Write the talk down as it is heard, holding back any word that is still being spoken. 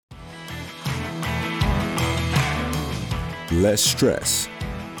Less stress,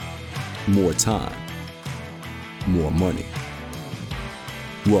 more time, more money.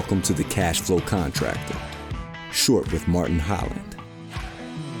 Welcome to the Cash Flow Contractor, short with Martin Holland.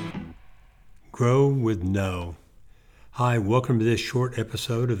 Grow with no. Hi, welcome to this short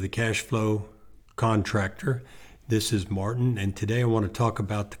episode of the Cash Flow Contractor. This is Martin, and today I want to talk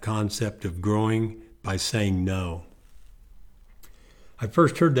about the concept of growing by saying no. I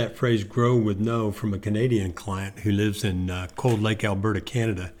first heard that phrase, grow with no, from a Canadian client who lives in Cold Lake, Alberta,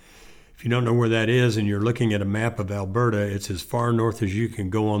 Canada. If you don't know where that is and you're looking at a map of Alberta, it's as far north as you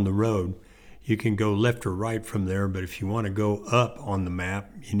can go on the road. You can go left or right from there, but if you want to go up on the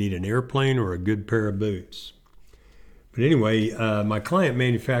map, you need an airplane or a good pair of boots. But anyway, my client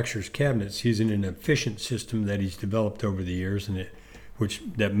manufactures cabinets using an efficient system that he's developed over the years, and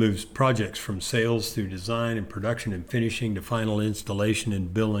that moves projects from sales through design and production and finishing to final installation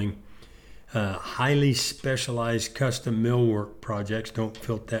and billing. Highly specialized custom millwork projects don't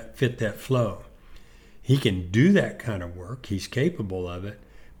fit that flow. He can do that kind of work. He's capable of it,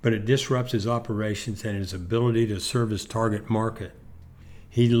 but it disrupts his operations and his ability to serve his target market.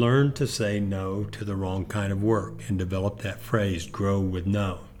 He learned to say no to the wrong kind of work and developed that phrase, grow with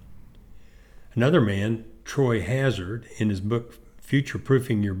no. Another man, Troy Hazard, in his book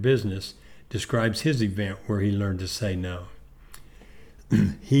Future-Proofing Your Business, describes his event where he learned to say no.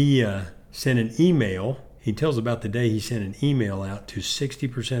 He sent an email. He tells about the day he sent an email out to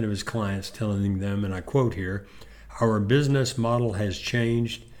 60% of his clients telling them, and I quote here, "Our business model has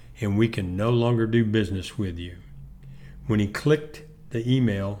changed and we can no longer do business with you." When he clicked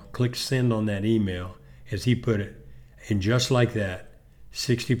send on that email, as he put it, and just like that,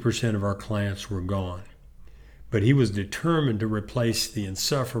 60% of our clients were gone. But he was determined to replace the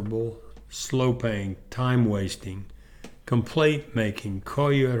insufferable, slow-paying, time-wasting, complaint-making,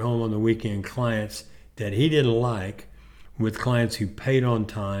 call-you-at-home on the weekend clients that he didn't like with clients who paid on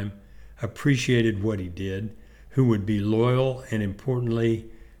time, appreciated what he did, who would be loyal, and importantly,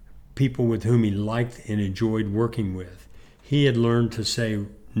 people with whom he liked and enjoyed working with. He had learned to say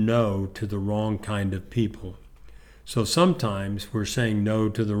no to the wrong kind of people. So sometimes we're saying no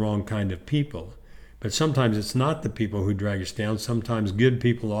to the wrong kind of people. But sometimes it's not the people who drag us down. Sometimes good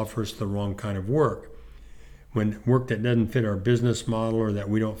people offer us the wrong kind of work. When work that doesn't fit our business model or that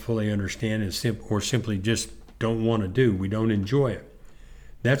we don't fully understand or simply just don't want to do, we don't enjoy it.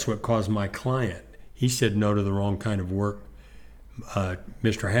 That's what caused my client. He said no to the wrong kind of work.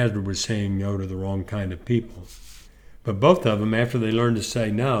 Mr. Hazard was saying no to the wrong kind of people. But both of them, after they learned to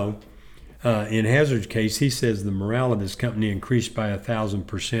say no, in Hazard's case, he says the morale of his company increased by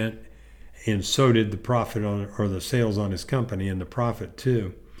 1,000%. And so did the profit or the sales on his company, and the profit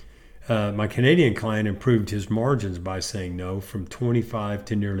too. My Canadian client improved his margins by saying no from 25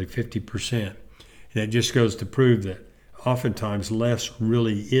 to nearly 50%. And that just goes to prove that oftentimes less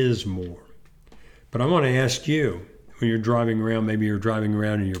really is more. But I want to ask you, when you're driving around, maybe you're driving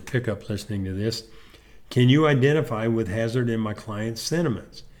around in your pickup listening to this, can you identify with Hazard and my client's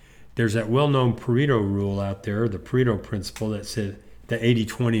sentiments? There's that well-known Pareto rule out there, the Pareto principle that says, the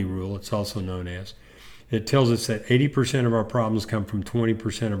 80-20 rule, it's also known as. It tells us that 80% of our problems come from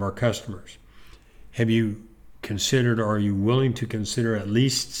 20% of our customers. Have you considered, or are you willing to consider at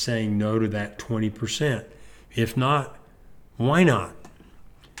least saying no to that 20%? If not, why not?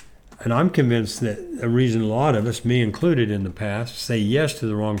 And I'm convinced that the reason a lot of us, me included in the past, say yes to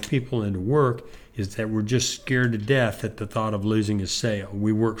the wrong people and to work is that we're just scared to death at the thought of losing a sale.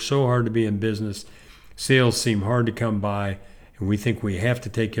 We work so hard to be in business, sales seem hard to come by, and we think we have to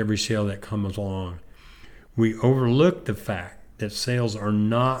take every sale that comes along. We overlook the fact that sales are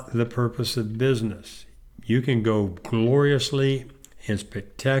not the purpose of business. You can go gloriously and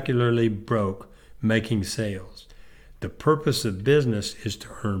spectacularly broke making sales. The purpose of business is to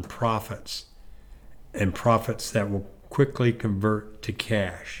earn profits, and profits that will quickly convert to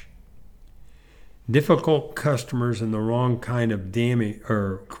cash. Difficult customers and the wrong kind of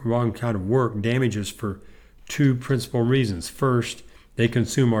work damage us for two principal reasons. First, they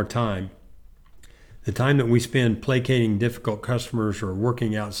consume our time. The time that we spend placating difficult customers or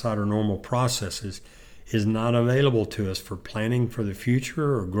working outside our normal processes is not available to us for planning for the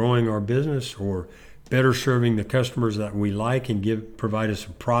future or growing our business or better serving the customers that we like and provide us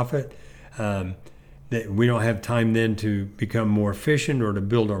a profit. That we don't have time then to become more efficient or to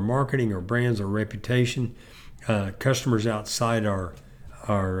build our marketing or brands or reputation. Customers outside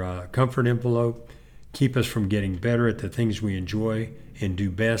our comfort envelope keep us from getting better at the things we enjoy and do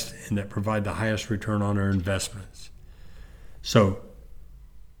best and that provide the highest return on our investments. So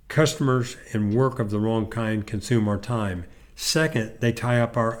customers and work of the wrong kind consume our time. Second, they tie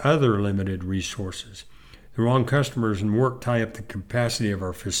up our other limited resources. The wrong customers and work tie up the capacity of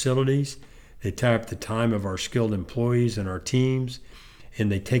our facilities. They tie up the time of our skilled employees and our teams,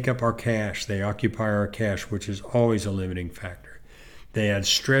 and they take up our cash. They occupy our cash, which is always a limiting factor. They add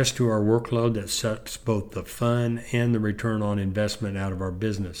stress to our workload that sucks both the fun and the return on investment out of our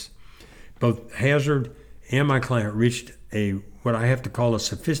business. Both Hazard and my client reached what I have to call a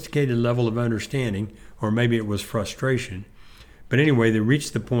sophisticated level of understanding, or maybe it was frustration. But anyway, they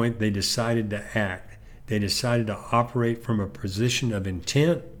reached the point they decided to act. They decided to operate from a position of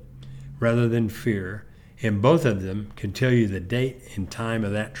intent rather than fear, and both of them can tell you the date and time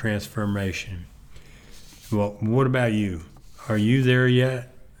of that transformation. Well, what about you? Are you there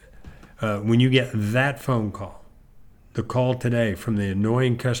yet? When you get that phone call, the call today from the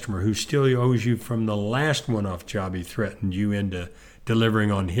annoying customer who still owes you from the last one-off job he threatened you into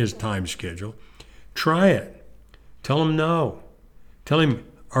delivering on his time schedule, try it. Tell him no. Tell him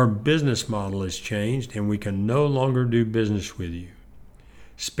our business model has changed and we can no longer do business with you.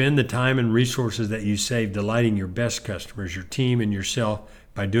 Spend the time and resources that you save delighting your best customers, your team, and yourself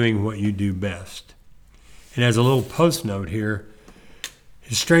by doing what you do best. And as a little post note here,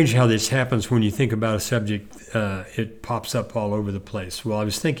 it's strange how this happens when you think about a subject. It pops up all over the place. Well, I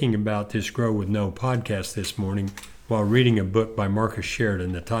was thinking about this Grow With No podcast this morning while reading a book by Marcus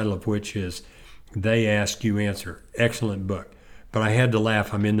Sheridan, the title of which is They Ask, You Answer. Excellent book. But I had to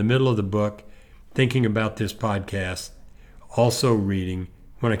laugh. I'm in the middle of the book thinking about this podcast, also reading,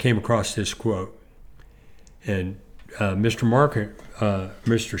 when I came across this quote. And Mr.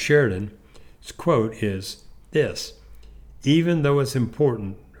 Sheridan's quote is this: even though it's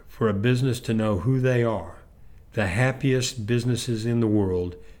important for a business to know who they are, the happiest businesses in the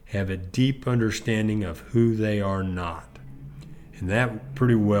world have a deep understanding of who they are not. And that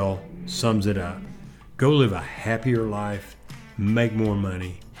pretty well sums it up. Go live a happier life, make more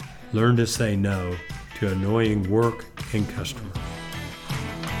money, learn to say no to annoying work and customers.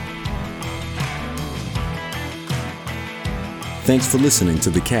 Thanks for listening to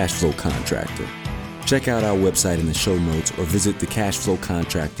The Cash Flow Contractor. Check out our website in the show notes or visit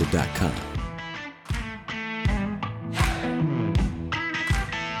thecashflowcontractor.com.